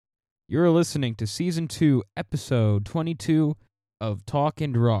You're listening to Season 2, Episode 22 of Talk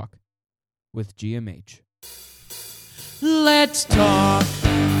and Rock with GMH. Let's talk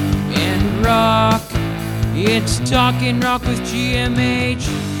and rock. It's Talk and Rock with GMH.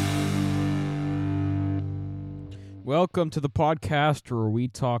 Welcome to the podcast where we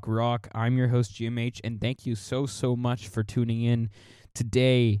talk rock. I'm your host, GMH, and thank you so much for tuning in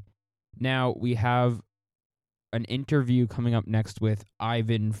today. Now, we have an interview coming up next with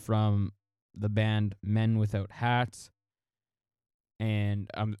Ivan from the band Men Without Hats.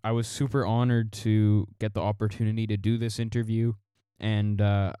 And I was super honored to get the opportunity to do this interview. And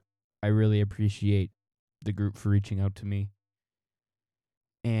I really appreciate the group for reaching out to me.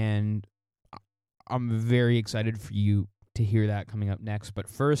 And I'm very excited for you to hear that coming up next. But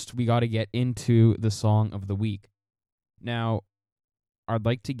first, we got to get into the song of the week. Now, I'd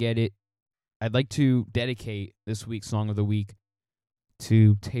like to dedicate this week's song of the week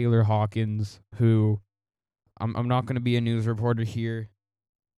to Taylor Hawkins, who I'm not going to be a news reporter here.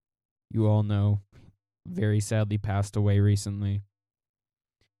 You all know, very sadly passed away recently.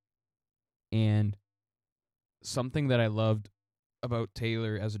 And something that I loved about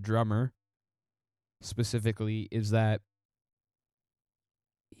Taylor as a drummer specifically is that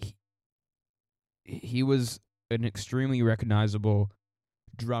he was an extremely recognizable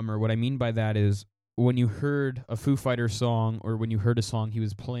drummer. What I mean by that is when you heard a Foo Fighters song or when you heard a song he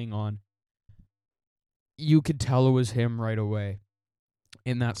was playing on, you could tell it was him right away.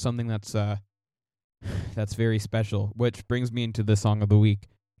 And that's something that's very special, which brings me into the song of the week,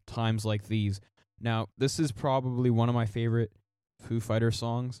 Times Like These. Now, this is probably one of my favorite Foo Fighters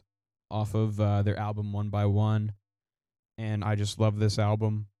songs off of their album One by One, and I just love this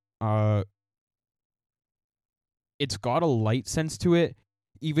album. It's got a light sense to it,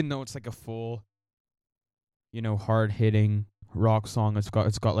 even though it's like a full, hard-hitting rock song. It's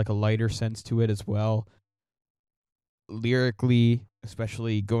got like a lighter sense to it as well. Lyrically,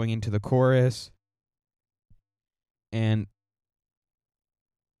 especially going into the chorus. And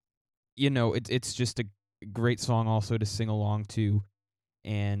it's just a great song also to sing along to.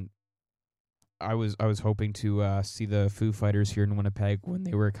 And I was hoping to see the Foo Fighters here in Winnipeg when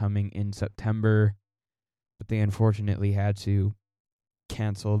they were coming in September, but they unfortunately had to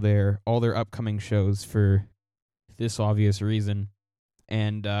cancel all their upcoming shows for this obvious reason.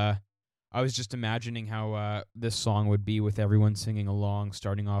 And I was just imagining how this song would be with everyone singing along,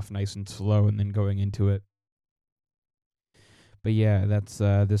 starting off nice and slow and then going into it. But yeah, that's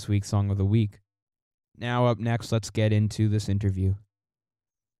this week's Song of the Week. Now up next, let's get into this interview.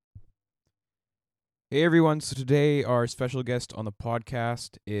 Hey everyone, so today our special guest on the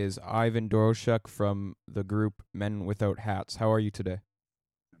podcast is Ivan Doroshuk from the group Men Without Hats. How are you today?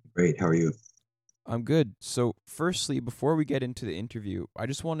 Great, how are you? I'm good. So firstly, before we get into the interview, I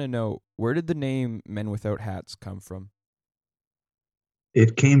just want to know, where did the name Men Without Hats come from?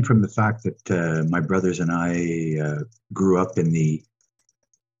 It came from the fact that my brothers and I grew up in the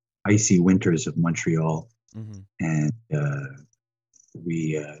icy winters of Montreal, and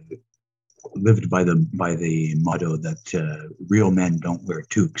we lived by the motto that real men don't wear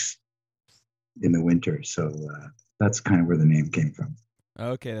toques in the winter. So that's kind of where the name came from.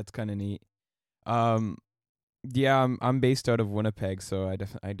 Okay, that's kind of neat. Yeah, I'm based out of Winnipeg, so I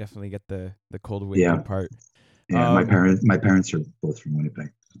definitely get the cold winter part. Yeah, my parents are both from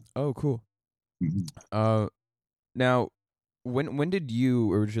Winnipeg. Oh, cool. Mm-hmm. Now, when did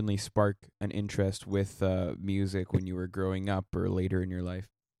you originally spark an interest with music? When you were growing up or later in your life?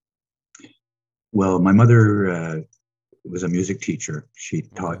 Well, my mother was a music teacher. She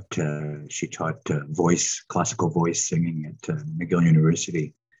taught classical voice singing at McGill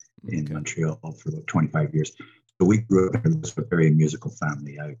University in Montreal for about 25 years. So we grew up in a very musical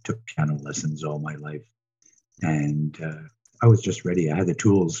family. I took piano lessons all my life, and I was just ready. I had the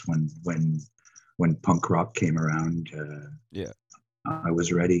tools when punk rock came around. I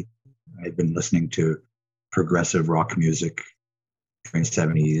was ready. I'd been listening to progressive rock music during the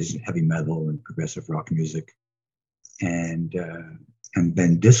 70s, heavy metal and progressive rock music, and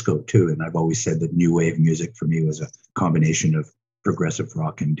then disco too. And I've always said that new wave music for me was a combination of progressive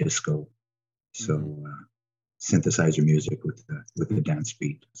rock and disco. So synthesizer music with the dance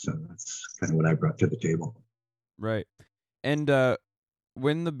beat. So that's kind of what I brought to the table. Right. And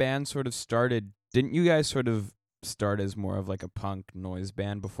when the band sort of started, didn't you guys sort of start as more of like a punk noise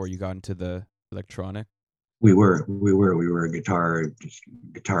band before you got into the electronic? We were a guitar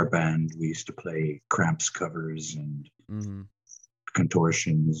band. We used to play Cramps covers and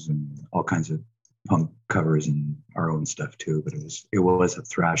Contortions and all kinds of punk covers and our own stuff too. But it was a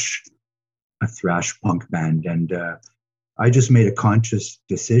thrash punk band, and I just made a conscious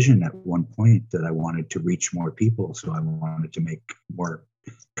decision at one point that I wanted to reach more people. So I wanted to make more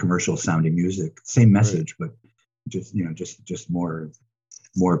commercial sounding music, same Right. message, but just more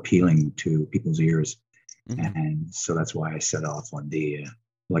appealing to people's ears. Mm-hmm. And so that's why I set off on the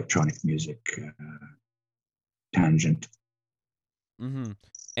electronic music tangent. Mm-hmm.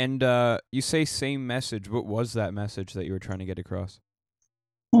 And you say same message. What was that message that you were trying to get across?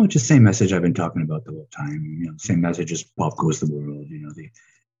 Well, just same message I've been talking about the whole time. Same Mm-hmm. message as pop goes the world.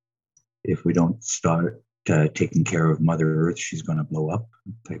 If we don't start taking care of Mother Earth, she's going to blow up.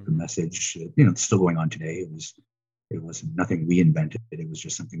 Type of Mm-hmm. message. It's still going on today. It was nothing we invented. It was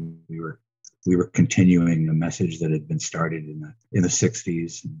just something we were continuing a message that had been started in the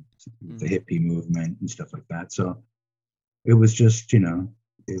 60s, and the Mm-hmm. hippie movement and stuff like that. So it was just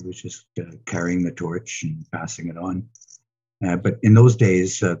carrying the torch and passing it on. But in those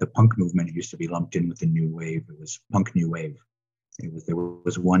days, the punk movement used to be lumped in with the new wave. It was punk new wave. There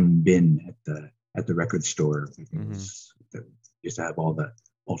was one bin at the record store. It Mm-hmm. was that used to have all the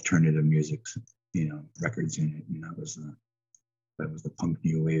alternative music, records in it, and that was the punk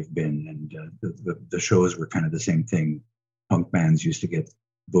new wave bin. And the shows were kind of the same thing. Punk bands used to get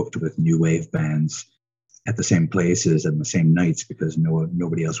booked with new wave bands at the same places and the same nights because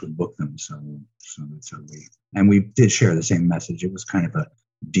nobody else would book them. So that's how we did share the same message. It was kind of a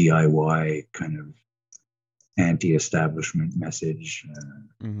DIY kind of anti-establishment message.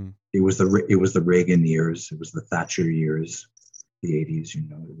 Mm-hmm. It was the Reagan years. It was the Thatcher years, the 80s.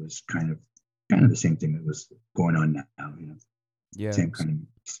 It was kind of the same thing that was going on now. Yeah. Same kind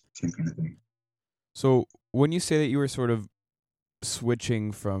of thing. So when you say that you were sort of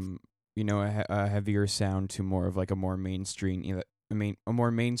switching from a heavier sound to more of like a more mainstream a more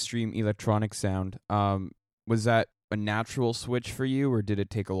mainstream electronic sound, was that a natural switch for you, or did it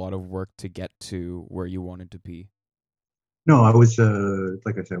take a lot of work to get to where you wanted to be? No, I was,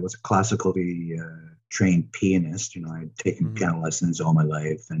 like I said, I was a classically trained pianist. I'd taken Mm-hmm. piano lessons all my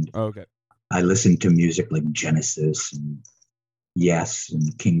life, and Oh, okay. I listened to music like Genesis and Yes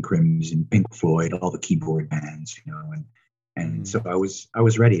and King Crimson, Pink Floyd, all the keyboard bands, and Mm-hmm. so I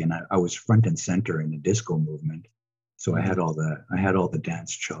was ready, and I was front and center in the disco movement. So I Mm-hmm. had all the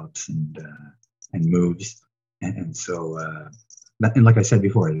dance chops and moves, and so and like I said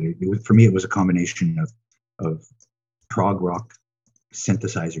before, for me it was a combination of prog rock,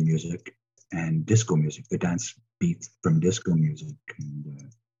 synthesizer music, and disco music, the dance beat from disco music.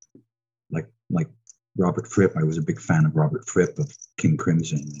 And like Robert Fripp, I was a big fan of Robert Fripp of King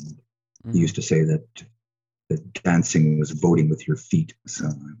Crimson, and he Mm-hmm. used to say that dancing was voting with your feet. So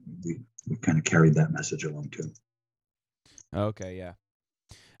we kind of carried that message along too. Okay, yeah.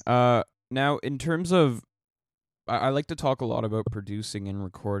 Now in terms of, I like to talk a lot about producing and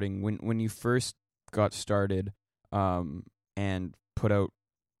recording. When you first got started, um, and put out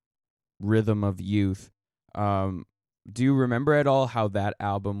Rhythm of Youth, um, do you remember at all how that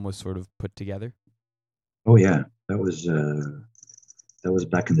album was sort of put together? Oh yeah, that was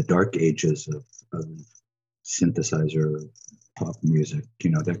back in the dark ages of synthesizer pop music.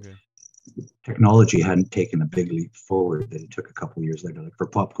 That Okay. technology hadn't taken a big leap forward. That it took a couple of years later. Like for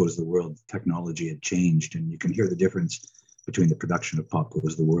Pop Goes the World, technology had changed, and you can hear the difference between the production of Pop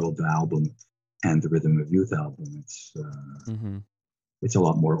Goes the World the album and the Rhythm of Youth album. Mm-hmm. It's a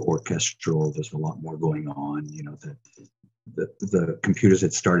lot more orchestral. There's a lot more going on. The computers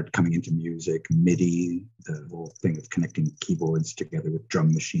that started coming into music, MIDI, the whole thing of connecting keyboards together with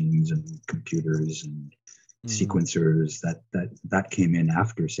drum machines and computers and Mm-hmm. sequencers, that came in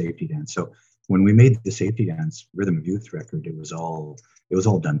after Safety Dance. So when we made the Safety Dance Rhythm of Youth record, it was all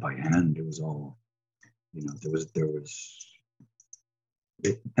done by hand. It was all, there was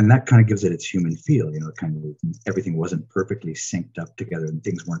and that kind of gives it its human feel. Kind of everything wasn't perfectly synced up together, and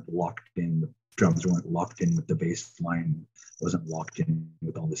things weren't locked in. The drums weren't locked in with the bass line, wasn't locked in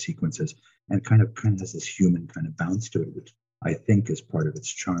with all the sequences, and kind of has this human kind of bounce to it, which I think is part of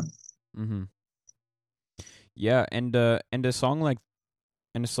its charm. Mm-hmm. Yeah, and a song like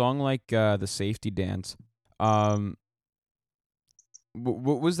the Safety Dance, um,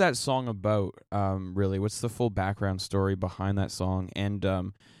 what was that song about? Really, what's the full background story behind that song? And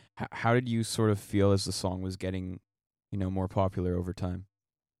how did you sort of feel as the song was getting, more popular over time?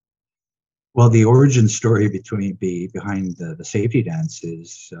 Well, the origin story behind the Safety Dance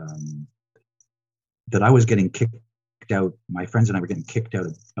is that I was getting kicked out. My friends and I were getting kicked out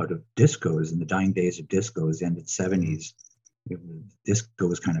of discos in the dying days of discos, the end of the Mm-hmm. 70s. Disco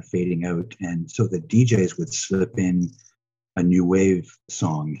was kind of fading out, and so the DJs would slip in a new wave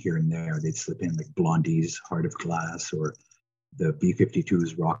song here and there. They'd slip in like Blondie's "Heart of Glass" or the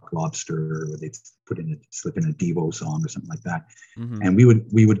B-52s Rock Lobster, or they'd slip in a Devo song or something like that. Mm-hmm. And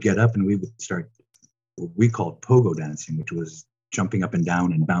we would get up and we would start what we called pogo dancing, which was jumping up and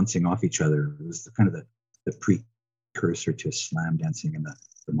down and bouncing off each other. It was kind of the precursor to slam dancing in the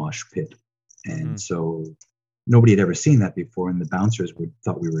mosh pit. Mm-hmm. And so nobody had ever seen that before, and the bouncers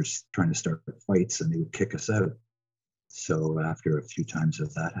thought we were trying to start fights, and they would kick us out. So after a few times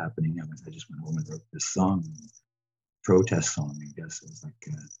of that happening, I just went home and wrote this song, protest song. I guess it was like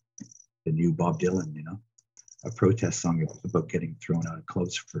the new Bob Dylan, a protest song about getting thrown out of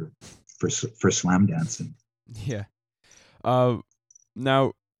clubs for slam dancing. Yeah.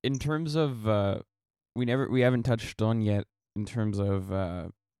 Now, in terms of we haven't touched on yet in terms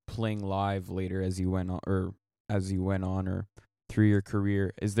of playing live later as you went on, or through your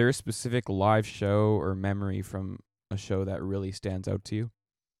career. Is there a specific live show or memory from a show that really stands out to you?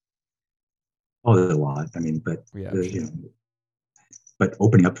 Oh, there's a lot. I mean, but Yeah, sure. But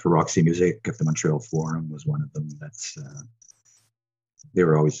opening up for Roxy Music at the Montreal Forum was one of them. They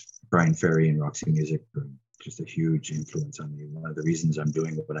were always, Brian Ferry and Roxy Music were just a huge influence on me. One of the reasons I'm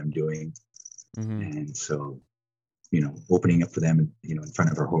doing what I'm doing. Mm-hmm. And so, opening up for them, in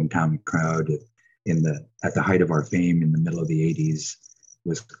front of our hometown crowd at the height of our fame in the middle of the 80s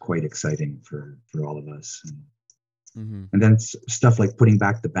was quite exciting for all of us. And then stuff like putting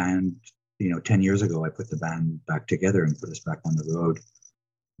back the band, 10 years ago, I put the band back together and put us back on the road.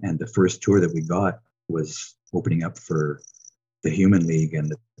 And the first tour that we got was opening up for the Human League and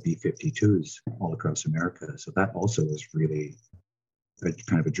the B-52s all across America. So that also was really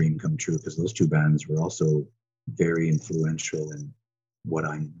kind of a dream come true, because those two bands were also very influential in what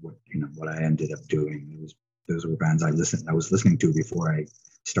I ended up doing. Those were bands I was listening to before I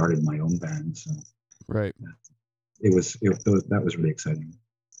started my own band. So right, that was really exciting.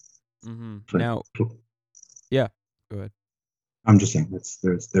 Mm-hmm. But, now, yeah, go ahead. I'm just saying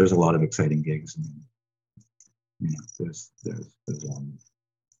there's a lot of exciting gigs. And, there's a lot.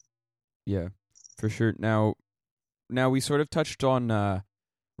 Yeah, for sure. Now we sort of touched on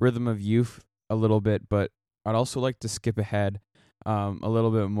Rhythm of Youth a little bit, but I'd also like to skip ahead a little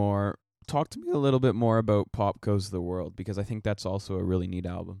bit more. Talk to me a little bit more about Pop Goes the World, because I think that's also a really neat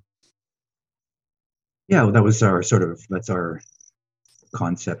album. Yeah, well, that's our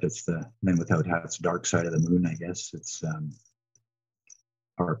concept. It's the Men Without Hats, Dark Side of the Moon, I guess. It's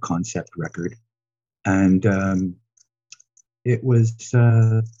our concept record. And it was,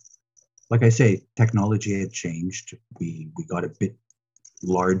 like I say, technology had changed. We got a bit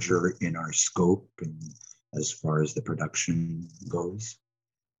larger in our scope and as far as the production goes.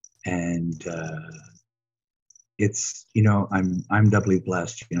 And it's, I'm doubly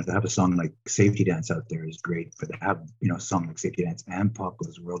blessed, to have a song like Safety Dance out there is great, but to have, a song like Safety Dance and Pop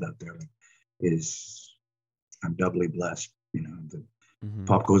Goes the World out there I'm doubly blessed. The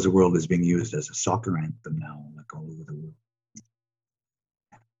Pop Goes the World is being used as a soccer anthem now, like all over the world.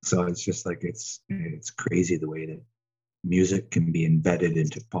 So it's just like, it's crazy the way that music can be embedded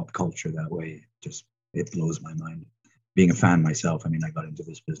into pop culture that way. It blows my mind. Being a fan myself, I mean, I got into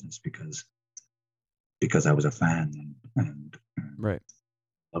this business because I was a fan and right,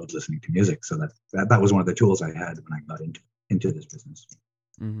 loved listening to music. So that was one of the tools I had when I got into this business.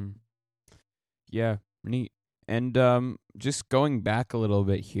 Mm-hmm. Yeah, neat. And just going back a little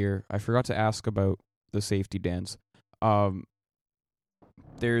bit here, I forgot to ask about the Safety Dance.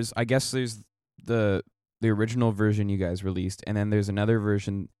 There's the original version you guys released, and then there's another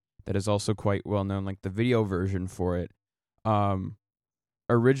version that is also quite well known, like the video version for it.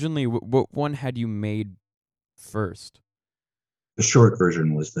 Originally, what one had you made first? The short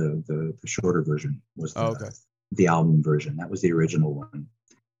version was the shorter version was the album version. That was the original one.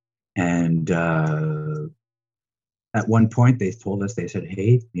 And at one point they said,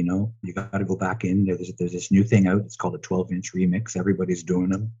 hey, you got to go back in. There's this new thing out. It's called a 12-inch remix. Everybody's doing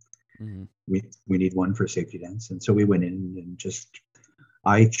them. Mm-hmm. We need one for Safety Dance. And so we went in and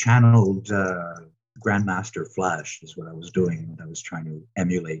I channeled Grandmaster Flash is what I was doing. What I was trying to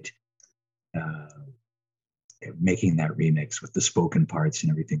emulate, making that remix with the spoken parts and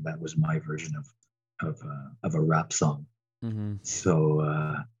everything. That was my version of a rap song. Mm-hmm.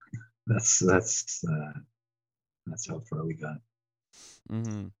 So that's how far we got.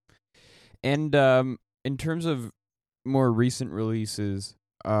 Mm-hmm. And in terms of more recent releases,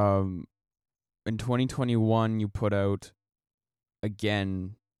 in 2021 you put out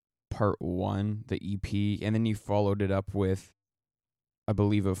again Part 1, the EP, and then you followed it up with, I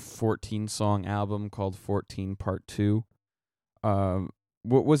believe, a 14-song album called 14 Part 2.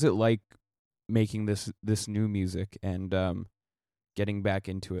 What was it like making this new music and getting back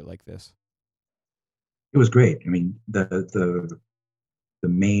into it like this? It was great. I mean, the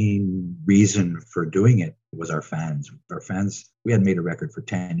main reason for doing it was our fans. Our fans, we had made a record for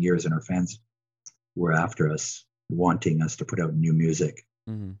 10 years, and our fans were after us, wanting us to put out new music.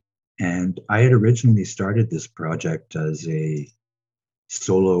 Mm-hmm. And I had originally started this project as a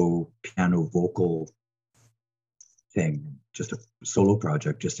solo piano vocal thing, just a solo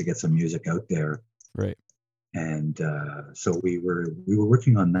project, just to get some music out there. Right. And so we were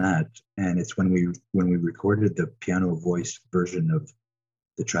working on that, and it's when we recorded the piano voice version of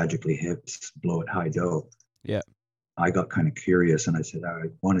the Tragically Hip's "Blow It High Do." Yeah. I got kind of curious, and I said I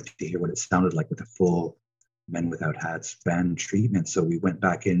wanted to hear what it sounded like with a full Men Without Hats band treatment. So we went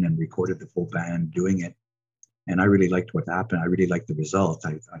back in and recorded the full band doing it, and I really liked what happened. I really liked the result.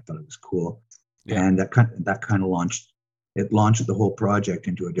 I thought it was cool, Yeah. and that kind of launched the whole project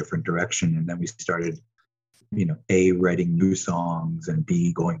into a different direction. And then we started, A, writing new songs, and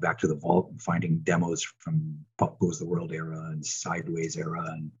B, going back to the vault and finding demos from Pop Goes the World era and Sideways era,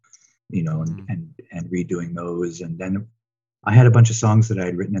 and and redoing those. And then I had a bunch of songs that I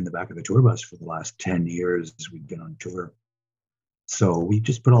had written in the back of the tour bus for the last 10 years we've been on tour. So we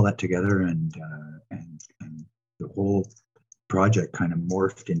just put all that together, and the whole project kind of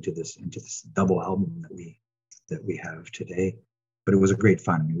morphed into this double album that we have today. But it was a great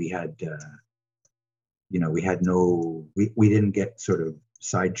fun. I mean, we had we didn't get sort of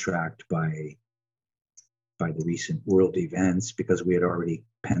sidetracked by the recent world events, because we had already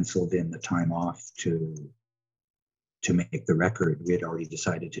penciled in the time off to make the record. We had already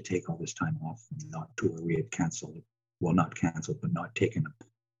decided to take all this time off and not tour. We had not canceled, but not taken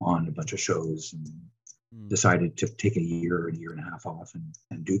on a bunch of shows, and decided to take a year and a half off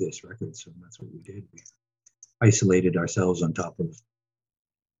and do this record. So that's what we did. We isolated ourselves on top of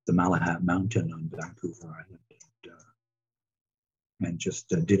the Malahat Mountain on Vancouver Island, and just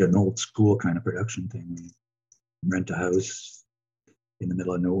did an old school kind of production thing. We rent a house in the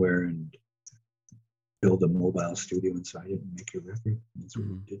middle of nowhere and build a mobile studio inside it and make your record. That's what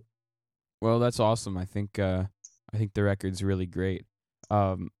we did. Well, that's awesome. I think the record's really great.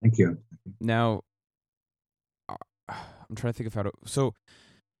 Thank you. Now, I'm trying to think of how to. So,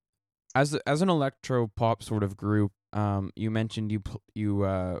 as an electro pop sort of group, you mentioned you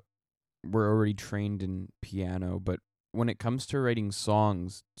were already trained in piano, but when it comes to writing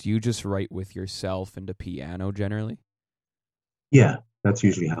songs, do you just write with yourself into piano generally? Yeah, that's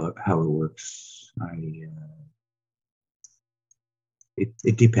usually how it works.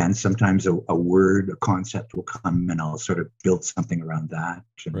 It depends. Sometimes a word, a concept will come, and I'll sort of build something around that.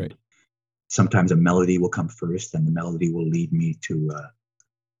 And right. Sometimes a melody will come first, and the melody will lead me to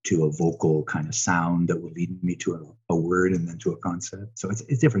a vocal kind of sound that will lead me to a word, and then to a concept. So it's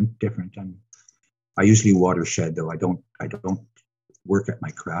different. I usually watershed, though. I don't work at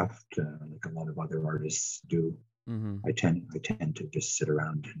my craft like a lot of other artists do. Mm-hmm. I tend to just sit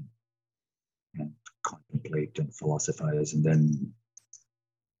around and contemplate and philosophize, and then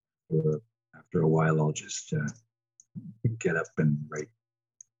after a while I'll just get up and write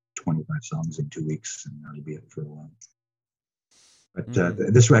 25 songs in 2 weeks, and that'll be it for a while. But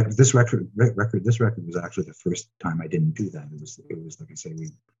this record was actually the first time I didn't do that. It was like I say,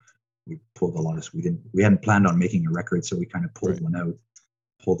 we pulled a lot of. We hadn't planned on making a record, so we kind of pulled one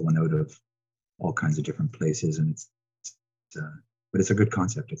out of all kinds of different places, and but it's a good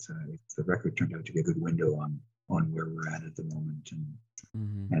concept. The record turned out to be a good window on where we're at the moment,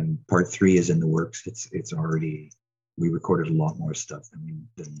 and part 3 is in the works. It's already, we recorded a lot more stuff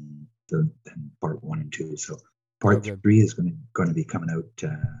than part 1 and 2. So part 3 is going to be coming out.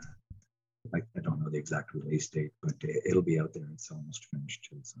 Like, I don't know the exact release date, but it'll be out there. It's almost finished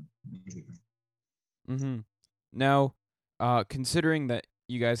too. So. Now, considering that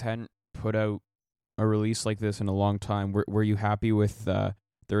you guys hadn't put out a release like this in a long time, were you happy with the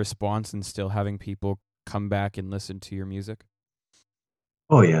response and still having people come back and listen to your music?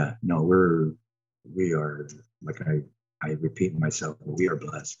 Oh yeah, no, we are, like I repeat myself, we are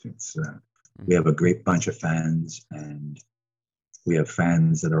blessed. It's we have a great bunch of fans, and we have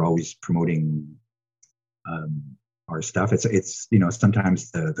fans that are always promoting our stuff. It's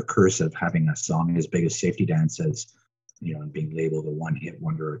sometimes the curse of having a song as big as Safety Dance as, and being labeled a one-hit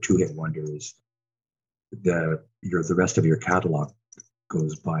wonder or two-hit wonder is the rest of your catalog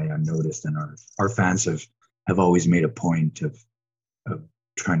goes by unnoticed. And our fans have always made a point of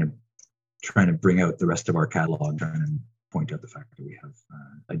trying to bring out the rest of our catalog, trying to point out the fact that we have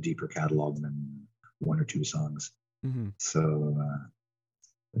a deeper catalog than 1 or 2 songs. So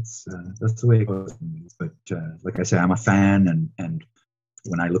that's the way it goes. But like I say, I'm a fan, and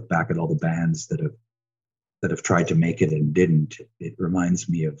when I look back at all the bands that have tried to make it and didn't, it reminds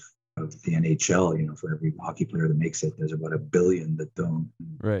me of the NHL. You know, for every hockey player that makes it, there's about 1 billion that don't.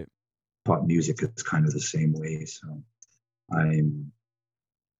 Right. Pop music is kind of the same way. So I'm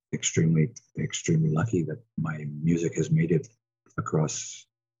extremely lucky that my music has made it across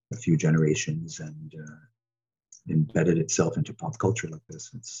a few generations and embedded itself into pop culture like this.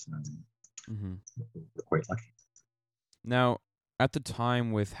 It's Hmm. we're quite lucky. Now, at the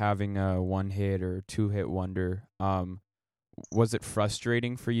time with having a one hit or two hit wonder, was it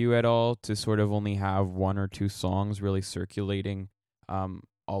frustrating for you at all to sort of only have one or two songs really circulating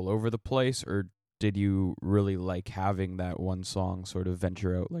all over the place, or did you really like having that one song sort of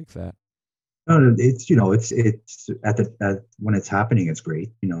venture out like that? No, it's it's when it's happening, it's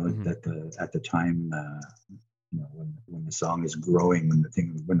great. You know, Hmm. at the time, when the song is growing,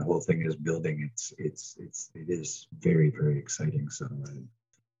 when the whole thing is building, it is very exciting. So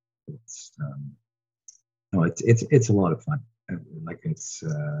it's no, it's a lot of fun. Like it's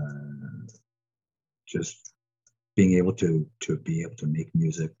just being able to make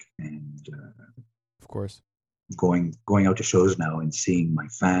music and Of course. going out to shows now and seeing my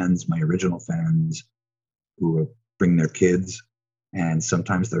fans, my original fans, who bring their kids and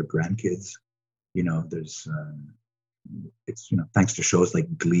sometimes their grandkids. You know, there's it's thanks to shows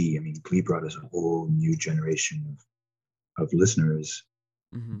like Glee. I mean, Glee brought us a whole new generation of listeners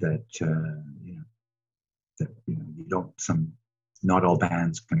Hmm. that you don't some not all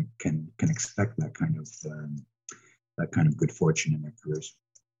bands can expect that kind of good fortune in their careers.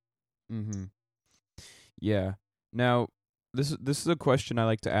 Hmm. Yeah. Now, this is a question I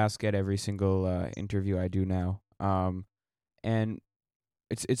like to ask at every single interview I do now. And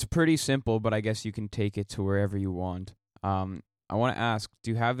it's pretty simple, but I guess you can take it to wherever you want. I want to ask,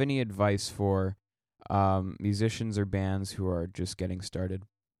 do you have any advice for musicians or bands who are just getting started?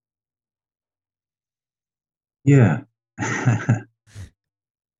 Yeah.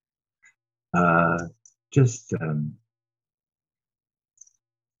 uh, just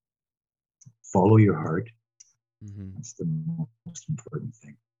follow your heart. Hmm. That's the most important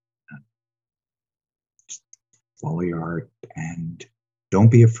thing. Uh, just follow your heart and don't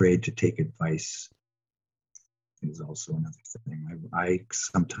be afraid to take advice. Is also another thing. I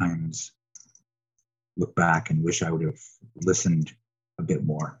sometimes look back and wish I would have listened a bit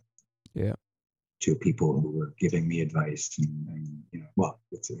more Yeah. to people who were giving me advice. And well,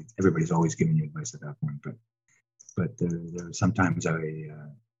 everybody's always giving you advice at that point, but there sometimes I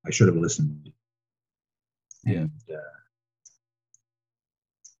should have listened, Yeah.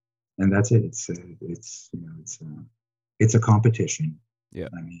 and that's it. It's a competition. Yeah.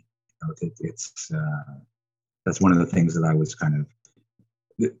 I mean, it's that's one of the things that I was kind of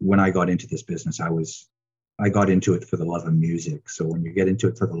when I got into this business. I got into it for the love of music. So when you get into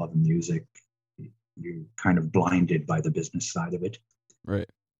it for the love of music, you're kind of blinded by the business side of it, Right.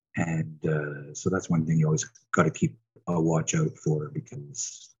 and so that's one thing you always got to keep a watch out for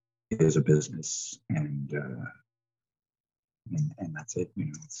because it is a business, and that's it.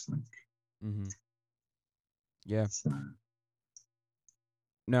 It's like Hmm. Yeah. it's,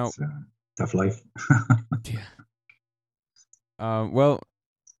 Now, it's tough life. yeah. Well,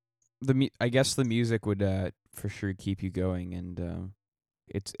 I guess the music would for sure keep you going, and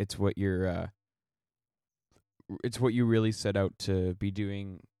it's what it's what you really set out to be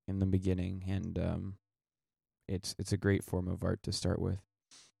doing in the beginning, and it's a great form of art to start with.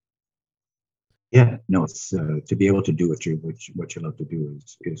 Yeah, no, it's to be able to do what you love to do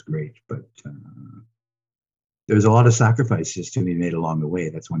is great, but there's a lot of sacrifices to be made along the way.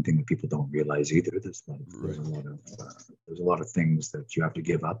 That's one thing that people don't realize either. Right. There's a lot of things that you have to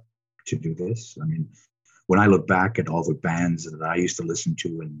give up to do this. I mean, when I look back at all the bands that I used to listen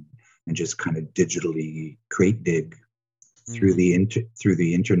to and just kind of digitally crate dig Hmm. through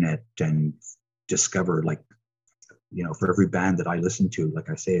the internet and discover, like, for every band that I listened to, like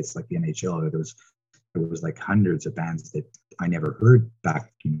I say, it's like the NHL. There was like hundreds of bands that I never heard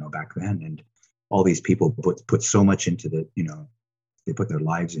back then, and all these people put so much into they put their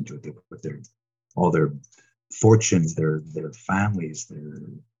lives into it. They put all their fortunes, their families, their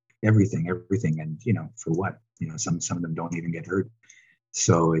everything, and for what? Some of them don't even get heard.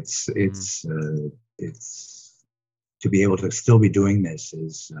 So Hmm. it's to be able to still be doing this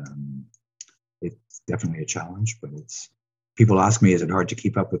is it's definitely a challenge, but it's people ask me, is it hard to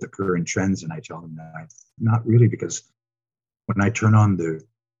keep up with the current trends? And I tell them that not really, because when I turn on the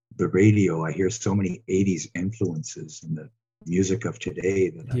radio, I hear so many 80s influences in the music of today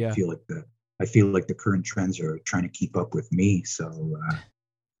that Yeah. I feel like the current trends are trying to keep up with me. So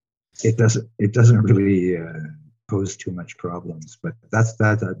it doesn't really pose too much problems. But that's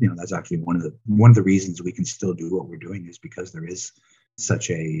actually one of the reasons we can still do what we're doing is because there is such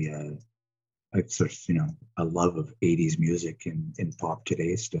a sort of, a love of 80s music in pop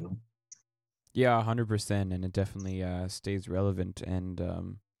today still. Yeah, 100%, and it definitely stays relevant.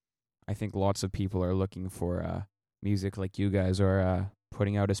 And I think lots of people are looking for music like you guys are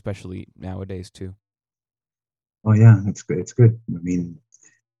putting out, especially nowadays too. Oh yeah, that's good. It's good. I mean,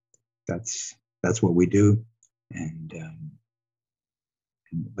 that's what we do, and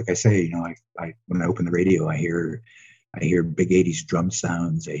like I say, I when I open the radio, I hear big 80s drum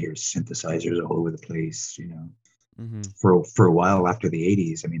sounds. I hear synthesizers all over the place. Mm-hmm. For a while after the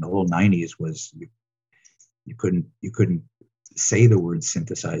 80s, I mean, the whole 90s was you couldn't say the word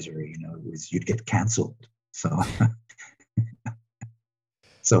synthesizer. It was, you'd get canceled. So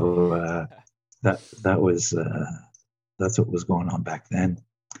so that was that's what was going on back then.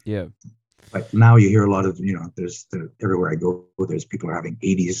 Yeah. But now you hear a lot of, there's everywhere I go, there's people are having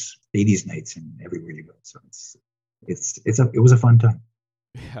 80s nights, and everywhere you go. So it was a fun time.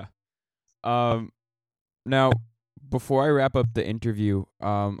 Yeah. Now, before I wrap up the interview,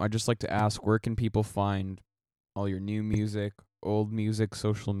 I'd just like to ask, where can people find all your new music, old music,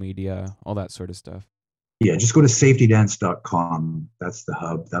 social media, all that sort of stuff? Yeah, just go to safetydance.com. That's the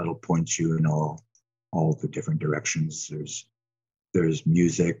hub. That'll point you in all the different directions. There's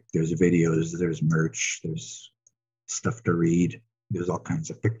music, there's videos, there's merch, there's stuff to read, there's all kinds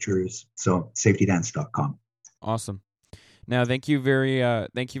of pictures. So safetydance.com. Awesome. Now, thank you very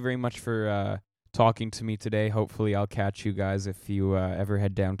much for talking to me today. Hopefully I'll catch you guys if you ever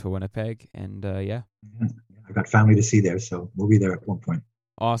head down to Winnipeg. And yeah. I've got family to see there, so we'll be there at one point.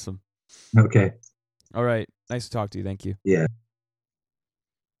 Awesome. Okay. All right. Nice to talk to you. Thank you. Yeah.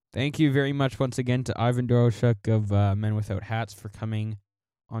 Thank you very much once again to Ivan Doroshuk of Men Without Hats for coming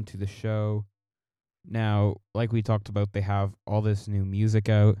onto the show. Now, like we talked about, they have all this new music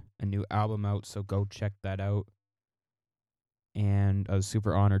out, a new album out, so go check that out. And I was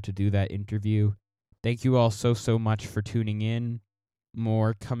super honored to do that interview. Thank you all so much for tuning in.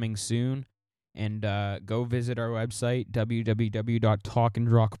 More coming soon. And go visit our website,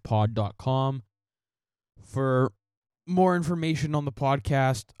 www.talkandrockpod.com, for more information on the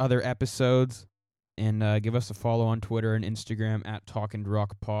podcast, other episodes, and give us a follow on Twitter and Instagram at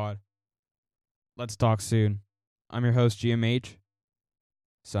talkandrockpod. Let's talk soon. I'm your host, GMH,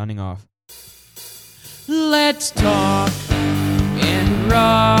 signing off. Let's talk and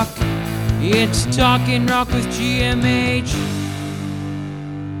rock. It's Talk and Rock with GMH.